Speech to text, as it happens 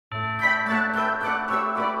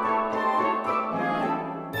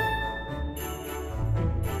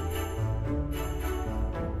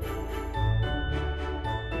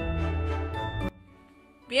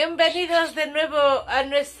Bienvenidos de nuevo a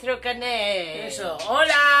nuestro canal. Eso,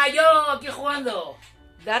 hola, yo aquí jugando.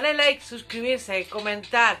 Darle like, suscribirse,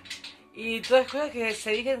 comentar y todas las cosas que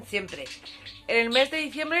se dicen siempre. En el mes de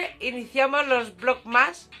diciembre iniciamos los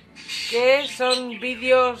vlogmas, que son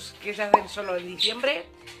vídeos que se hacen solo en diciembre.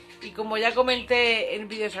 Y como ya comenté en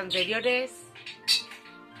vídeos anteriores,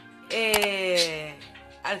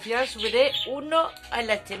 al final subiré uno a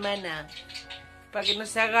la semana, para que no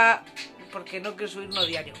se haga, porque no quiero subir uno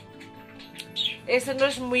diario. Este no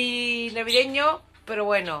es muy navideño, pero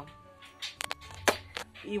bueno.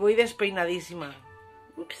 Y voy despeinadísima.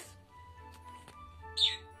 Ups.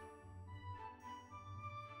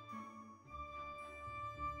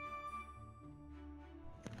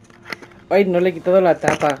 Ay, no le he quitado la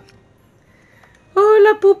tapa.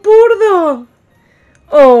 ¡Hola, Pupurdo!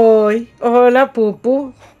 ¡Ay! ¡Hola,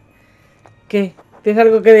 Pupu! ¿Qué? ¿Tienes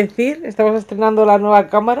algo que decir? Estamos estrenando la nueva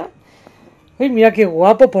cámara. ¡Ay, mira qué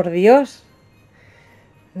guapo, por Dios!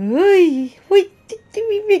 ¡Uy! ¡Uy!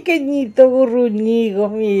 Mi pequeñito gurruñigo!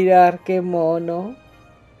 Mirad qué mono.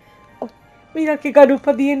 ¡Ay, mira qué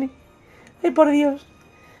carupa tiene! ¡Ay, por Dios!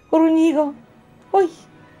 ¡Gurruñigo! ¡Uy!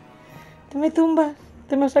 Te me tumbas,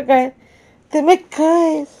 te me vas a caer. ¡Te me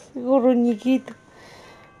caes, gurruñiquito!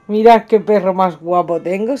 Mirad qué perro más guapo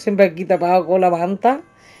tengo. Siempre aquí tapado con la manta.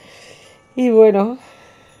 Y bueno,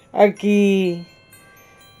 aquí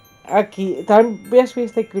también voy a subir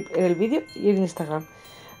este clip en el vídeo y en Instagram.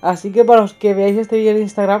 Así que para los que veáis este vídeo en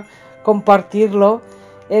Instagram, compartirlo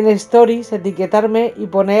en stories, etiquetarme y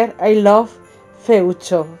poner I love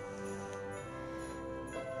Feucho.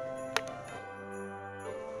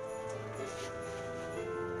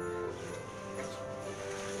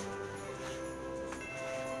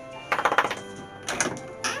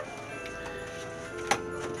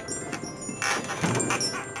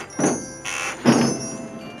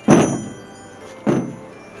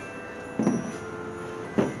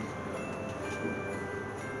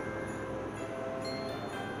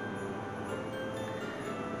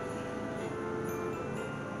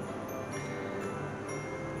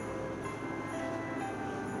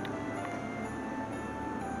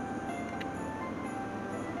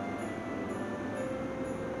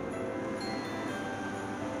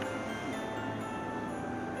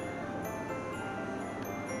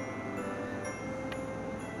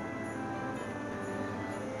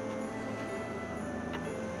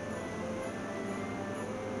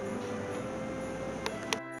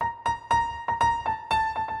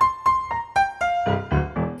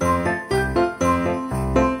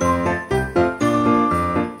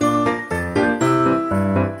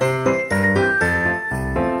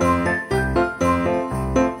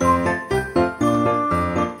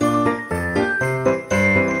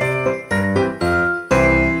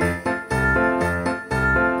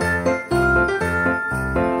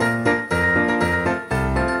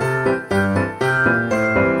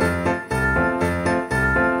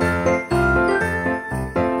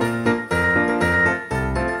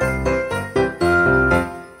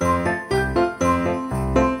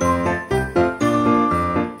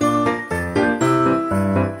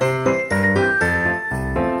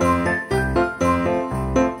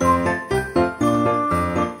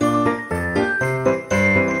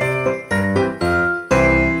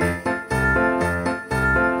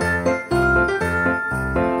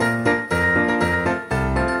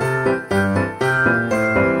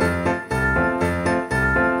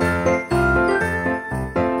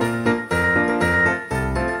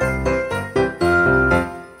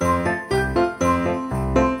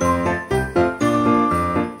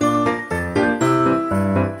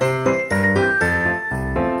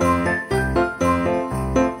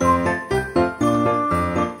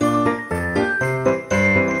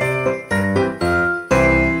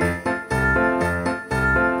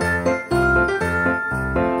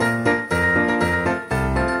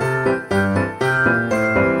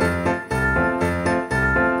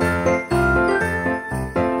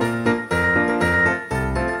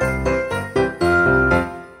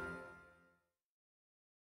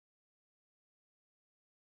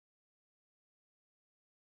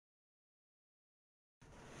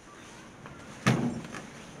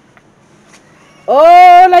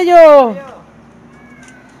 ¡Hola, yo! Estoy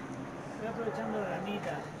aprovechando la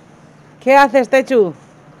ramita. ¿Qué haces, Techu?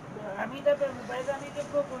 La ramita, pero me parece a mí que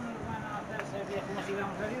poco nos van a hacerse bien. Como si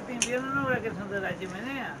vamos a salir de invierno, no habrá que encender la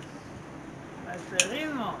chimenea. A este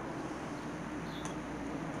ritmo.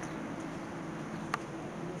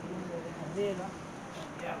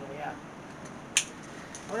 Ya.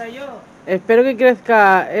 Ahora yo. Espero que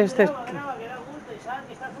crezca este... Graba, que da gusto, y sabes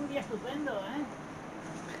que estás un día estupendo, ¿eh?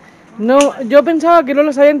 No, yo pensaba que no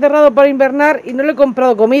los había enterrado para invernar y no le he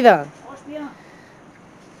comprado comida. Hostia,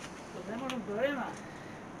 pues tenemos un problema.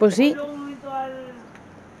 Pues sí. Voy luego un momento al... No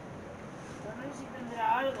sé si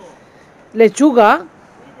tendrá algo. Lechuga. Sí,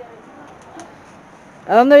 de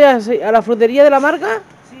lechuga. ¿A dónde vayas? ¿A la frutería de la marca?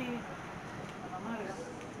 Sí, a la marca.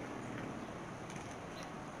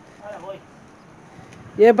 Ahora voy.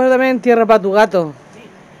 Y después también tierra para tu gato. Sí,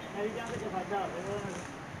 me habéis llamado que faltaba, pero bueno.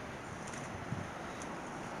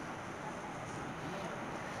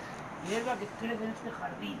 Hierba que crece en este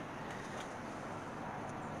jardín.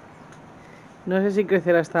 No sé si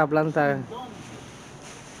crecerá esta planta. ¿Dónde? Creo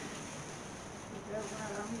que una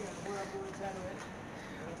ramilla que puedo aprovechar,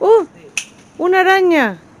 ¡Una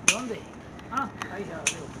araña! ¿Dónde? Ah, ahí ya lo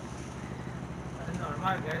veo. Es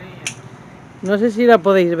normal, cariño. No sé si la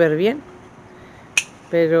podéis ver bien,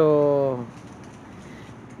 pero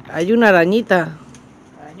hay una arañita.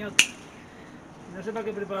 Arañota. No sé para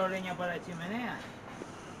qué preparo leña para la chimenea.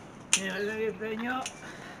 Mira, ese pequeño.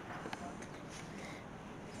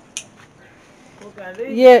 Poca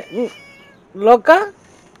leña. Y loca,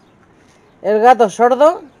 el gato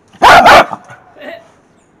sordo.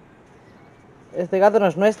 Este gato no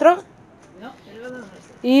es nuestro. No, el gato no está.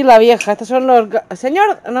 Y la vieja, estos son los...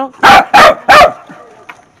 Señor, no.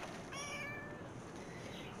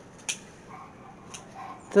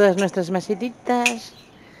 Todas nuestras masitas,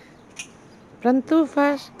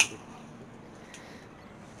 plantufas.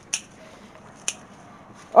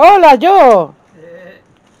 ¡Hola, yo!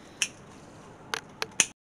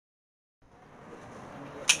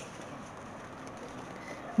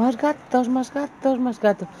 Más gatos, más gatos, más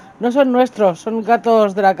gatos. No son nuestros, son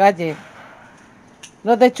gatos de la calle.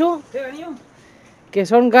 ¿No, Techu? ¿Qué, cariño? Que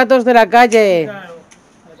son gatos de la calle. Claro.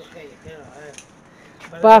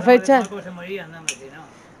 A ver. Por la fecha, Pues se morirían, no, si no.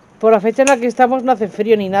 por la fecha en la que estamos no hace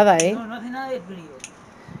frío ni nada, ¿eh? No, no hace nada de frío.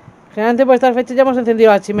 Generalmente por estas fechas ya hemos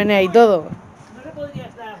encendido la chimenea y todo. No se podría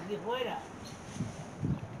estar aquí fuera.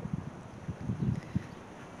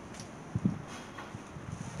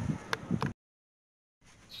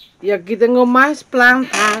 Y aquí tengo más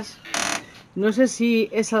plantas. No sé si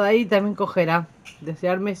esa de ahí también cogerá.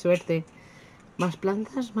 Desearme suerte. Más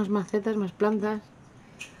plantas, más macetas, más plantas.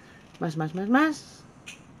 Más.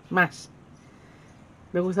 Más.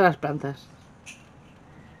 Me gustan las plantas.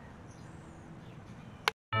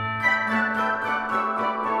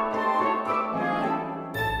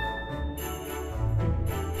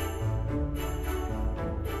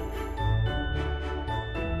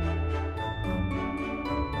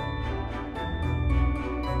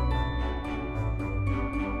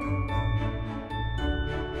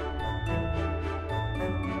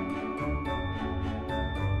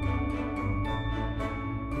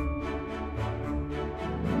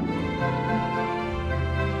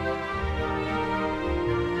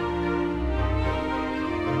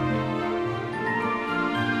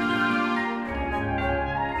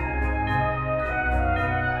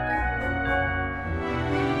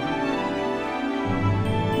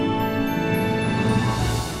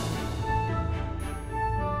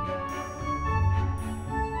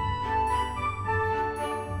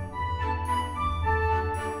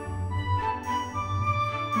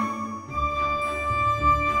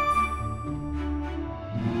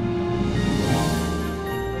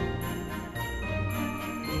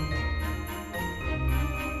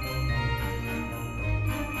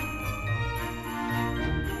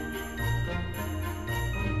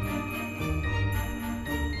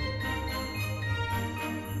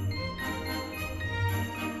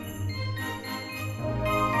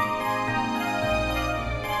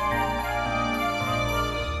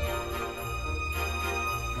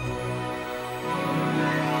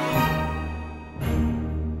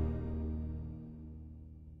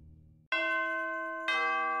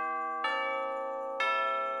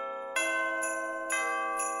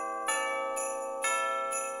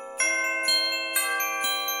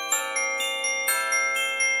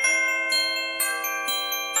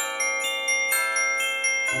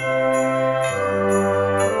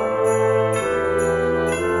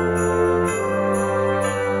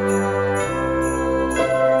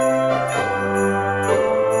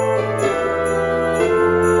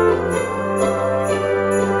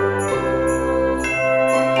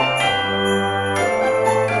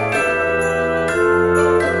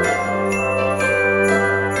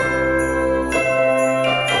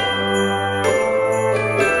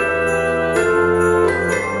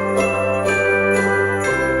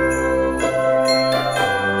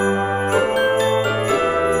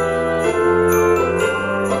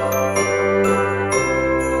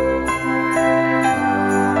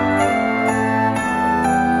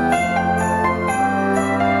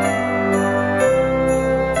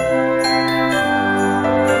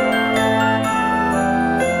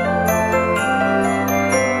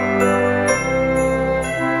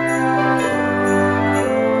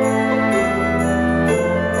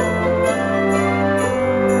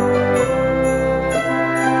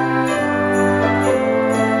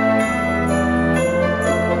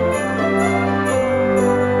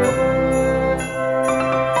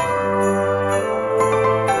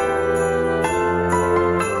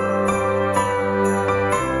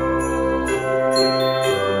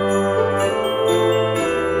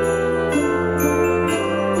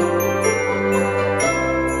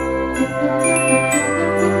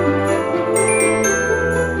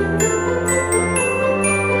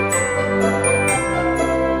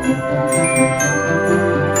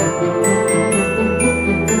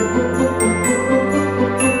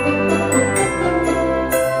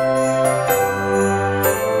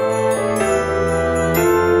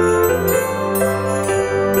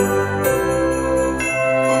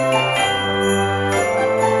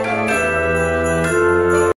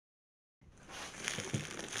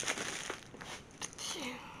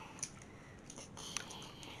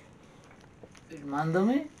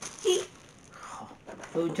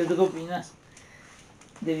 Fecho, ¿tú qué opinas?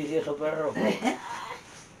 Delicioso perro.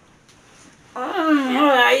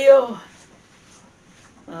 ¡Ay, yo!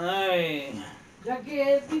 ¡Ay! Ya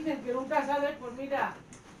que dicen que nunca sales, pues mira.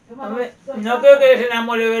 Hombre, no creo que se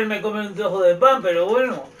enamore verme comer un trozo de pan, pero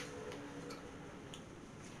bueno.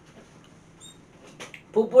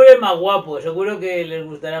 Pupu es más guapo, seguro que les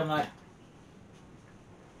gustará más.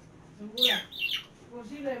 Segura.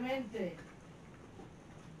 Posiblemente.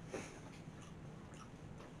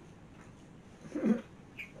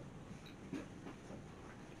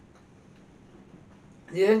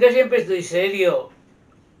 Dicen que siempre estoy serio.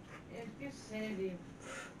 Es que es serio.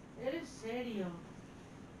 Eres serio.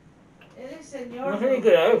 Eres señor. No sé ni qué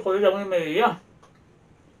era, joder, ya muy mediodía.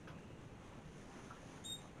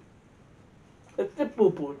 Este es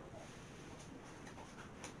Pupul.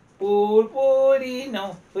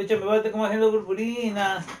 Purpurino. De hecho, me va a estar como haciendo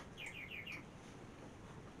purpurina.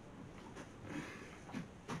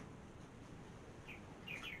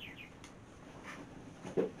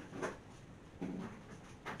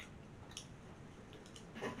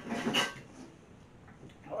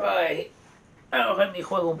 Ay, voy a coger mi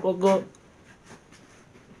juego un poco.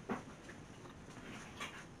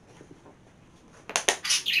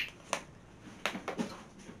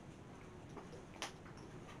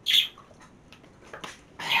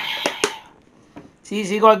 Sí,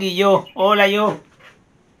 sigo aquí yo. Hola, yo.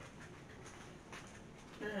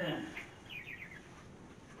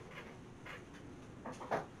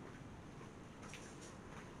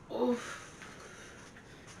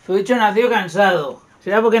 Feucho nació cansado.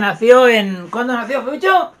 ¿Será porque nació en... ¿Cuándo nació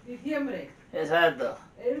Feucho? Diciembre. Exacto.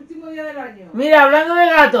 El último día del año. Mira, hablando de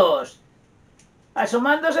gatos.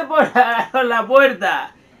 Asomándose por la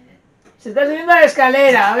puerta. Se está subiendo a la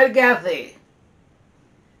escalera, a ver qué hace.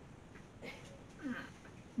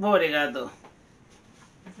 Pobre gato.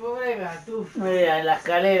 Pobre gato. Mira, en la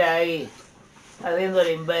escalera ahí. Haciendo el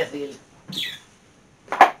imbécil.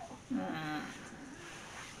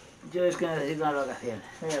 Yo es que necesito unas vacaciones.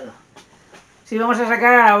 Míralo. Sí, vamos a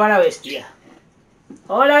sacar a la bestia.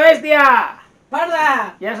 ¡Hola, bestia!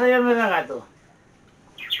 ¡Parda! Ya salió el mega gato.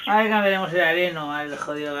 A ver, cambiaremos el areno al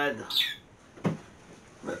jodido gato.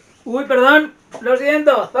 Uy, perdón. Lo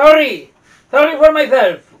siento. Sorry. Sorry for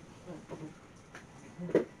myself.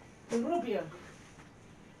 Un rupio.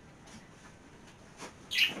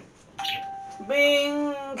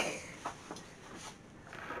 Bing.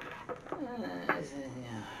 Ay,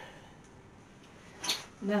 señor.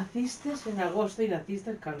 Naciste en agosto y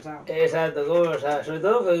naciste cansado. Exacto, ¿cómo lo sabes? Sobre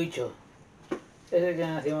todo Feucho. Es el que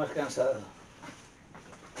nació más cansado.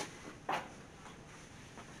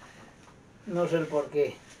 No sé el por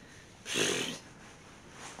qué.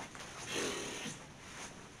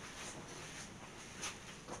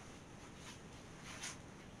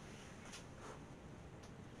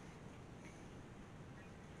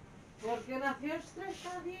 Porque nació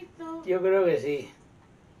estresadito. Yo creo que sí.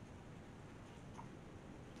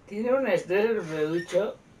 Tiene un estrés el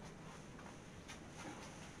Feucho.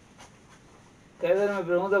 Cada vez me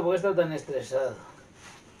pregunto por qué está tan estresado.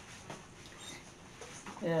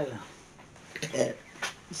 Míralo.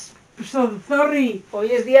 Sorry.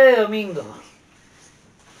 Hoy es día de domingo.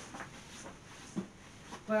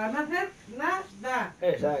 Para no hacer nada.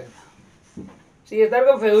 Exacto. Sí, estar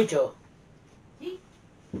con Feucho. ¿Sí?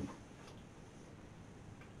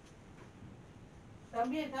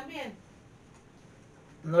 También.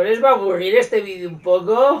 ¿No les va a aburrir este vídeo un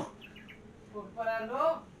poco? Pues para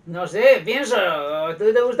no. No sé, pienso.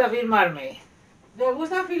 ¿Tú te gusta filmarme? Me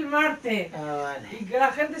gusta filmarte. Ah, vale. Y que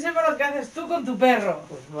la gente sepa lo que haces tú con tu perro.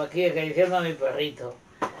 Pues aquí acariciando a mi perrito.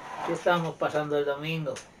 Aquí estábamos pasando el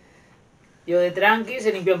domingo. Yo de tranqui,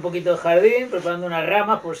 se limpia un poquito el jardín, preparando unas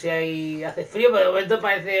ramas por si hace frío, pero de momento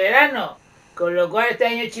parece verano. Con lo cual este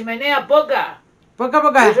año chimenea poca.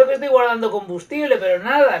 Poca. Eso que estoy guardando combustible, pero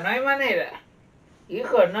nada, no hay manera.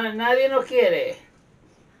 Hijos, no, nadie nos quiere.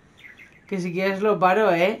 Que si quieres lo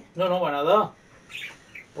paro, ¿eh? No, para nada.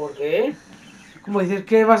 ¿Por qué? Como dices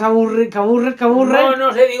que vas a aburrir, que aburres.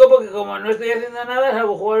 No sé, digo porque como no estoy haciendo nada,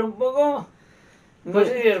 salvo jugar un poco. No Pues-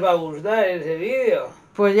 sé si les va a gustar ese vídeo.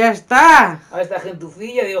 Pues ya está. A esta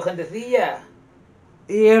gentucilla, digo gentecilla.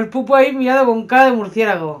 Y el pupo ahí mirado con cara de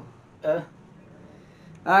murciélago. ¿Eh?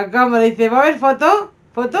 A la cámara dice, ¿va a haber foto?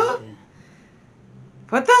 ¿Foto?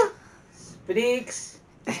 Sprix.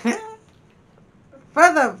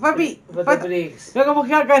 Foto, papi. Foto Sprix. Luego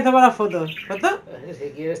cogí la cabeza para las fotos. ¿Foto?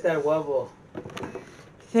 Si quiere estar guapo.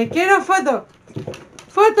 Dice, quiero foto.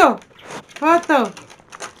 Foto.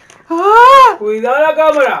 ¡Ah! ¡Cuidado la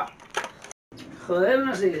cámara! Joder,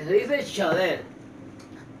 no sé, se dice joder.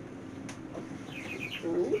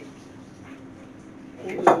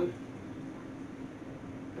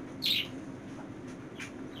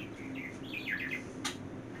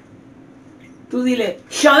 Tú dile,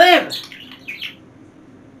 ¡joder!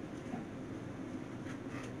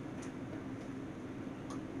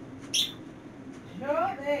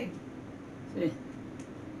 Joder. Sí.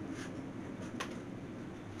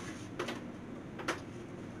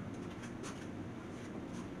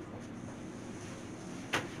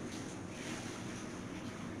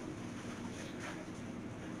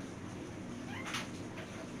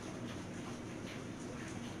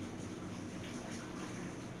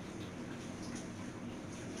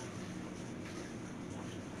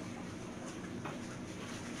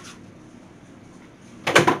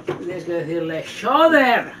 Tienes que decirle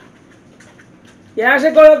 ¡joder! Ya las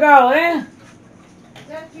he colocado, ¿eh?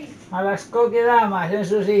 A las coquedamas en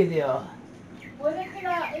su sitio. ¿Puede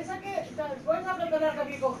que esa que... ¿Puedes apretar la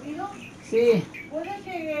que he cogido? Sí. Puede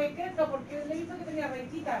que crezca porque le he visto que tenía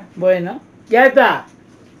raicitas. Bueno, ya está.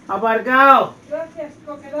 Aparcado. Gracias,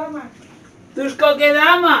 coquedamas. ¡Tus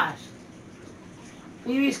coquedamas!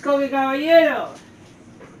 ¡Y mis coquecaballeros!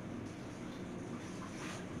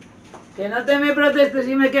 Que no te me protestes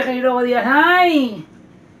y me quejes y luego digas ¡ay!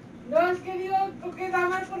 No, es que digo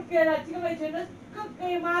coquedamas porque la chica me ha dicho, no es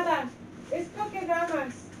coquemadas, es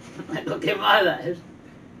coquedamas. Coquemadas.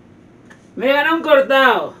 Me he ganado un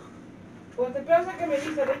cortado. Pues te esperas a que me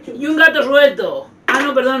dice, de hecho. Y un gato suelto. Ah,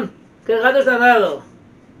 no, perdón. Que el gato está dado.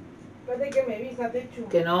 Espérate que me avisa, de hecho.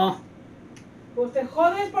 Que no. Pues te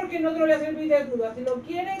jodes porque no te lo voy a servir de duda. Si lo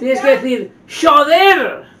quieres Tienes ya, que decir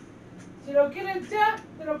 ¡joder! si lo quieres ya,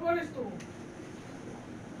 te lo pones tú.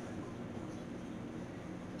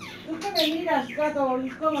 Tú que me miras, gato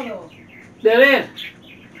incómodo. De ver.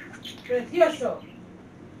 Precioso.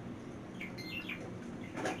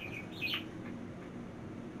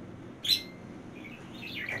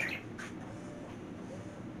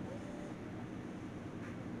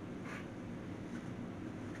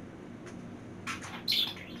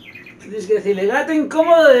 Tienes que decirle gato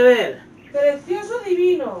incómodo de ver. Precioso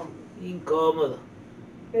divino. Incómodo.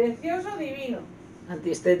 Precioso divino.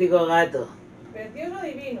 Antiestético gato. Precioso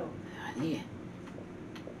divino. Ahí.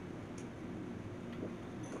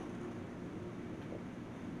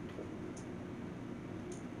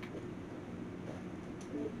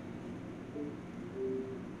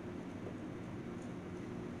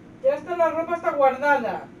 Ya está, la ropa está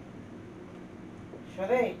guardada.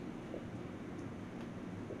 Joder.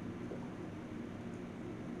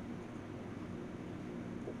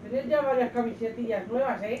 Tenéis ya varias camisetillas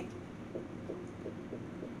nuevas, ¿eh?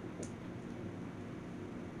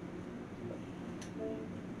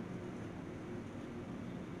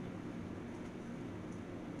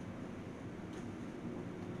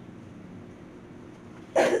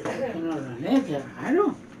 No lo lees, qué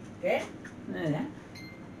raro. ¿Qué? Nada.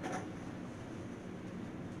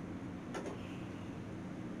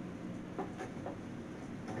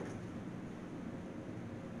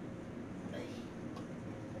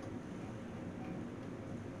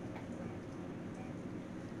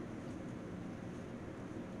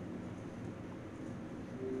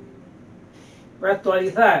 Para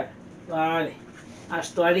actualizar. Vale.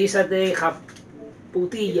 Actualízate, hija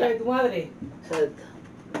putilla. Hija de tu madre. Exacto.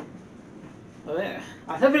 A ver.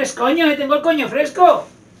 Hace frescoño, tengo el coño fresco.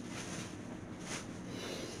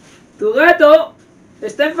 Tu gato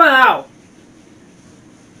está enfadado.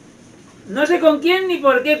 No sé con quién ni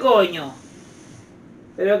por qué coño.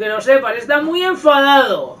 Pero que lo sepas, está muy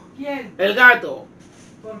enfadado. ¿Quién? El gato.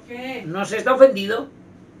 ¿Por qué? No sé, está ofendido.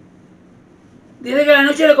 Dice que la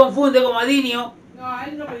noche le confunde como a Dinio. No, a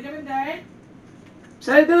él no, precisamente a él.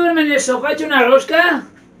 ¿Sabes que duerme en el sofá hecho una rosca?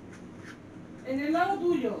 En el lado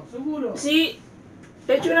tuyo, seguro. Sí,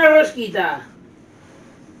 he hecho una rosquita.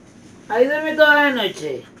 Ahí duerme toda la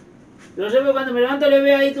noche. Lo sé, pero cuando me levanto le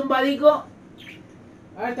veo ahí tumbadico.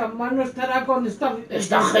 A ver, tan mal no estará con esta...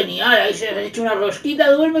 Está genial, ahí se ha hecho una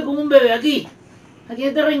rosquita, duerme como un bebé aquí. Aquí en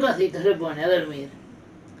este rinconcito se pone a dormir.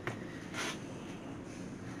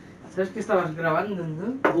 ¿Sabes que estabas grabando,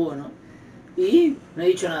 no? Bueno, y no he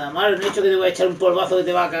dicho nada malo, no he dicho que te voy a echar un polvazo que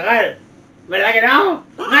te va a cagar. ¿Verdad que no?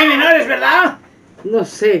 No hay menores, ¿verdad? No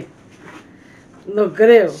sé. No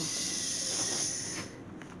creo.